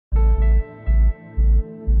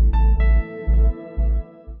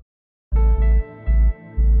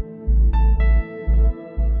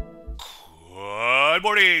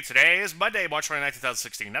everybody. Today is Monday, March 29th,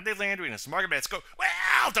 2016. I'm Dave Landry, and it's the market minutes go.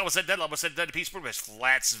 Well, almost said dead to piece, pretty much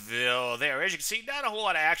Flatsville there. As you can see, not a whole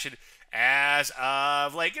lot of action as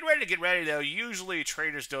of late. Get ready, though. Usually,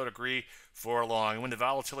 traders don't agree for long. And when the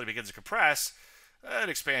volatility begins to compress, an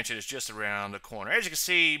expansion is just around the corner. As you can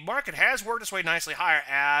see, market has worked its way nicely higher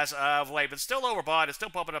as of late, but still overbought. It's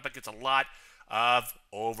still pumping up against a lot of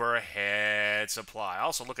overhead supply.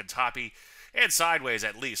 Also looking toppy and sideways,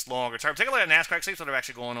 at least longer term. Take a look at NASDAQ, see what's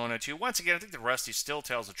actually going on there too. Once again, I think the Rusty still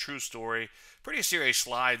tells a true story. Pretty serious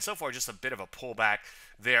slide. So far, just a bit of a pullback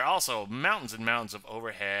there. Also, mountains and mountains of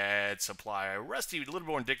overhead supply. Rusty, a little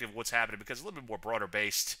more indicative of what's happening because a little bit more broader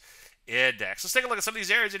based index. Let's take a look at some of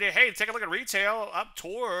these areas today. Hey, take a look at retail up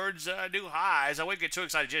towards new highs. I wouldn't get too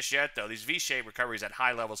excited just yet, though. These V-shaped recoveries at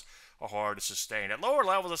high levels are hard to sustain. At lower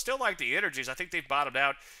levels, I still like the energies. I think they've bottomed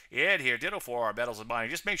out in here. Ditto for our metals and mining.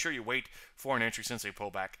 Just make sure you wait for an entry since they pull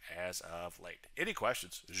back as of late. Any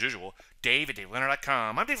questions? As usual, Dave at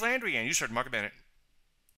DaveLandry.com. I'm Dave Landry, and you started Market Minute.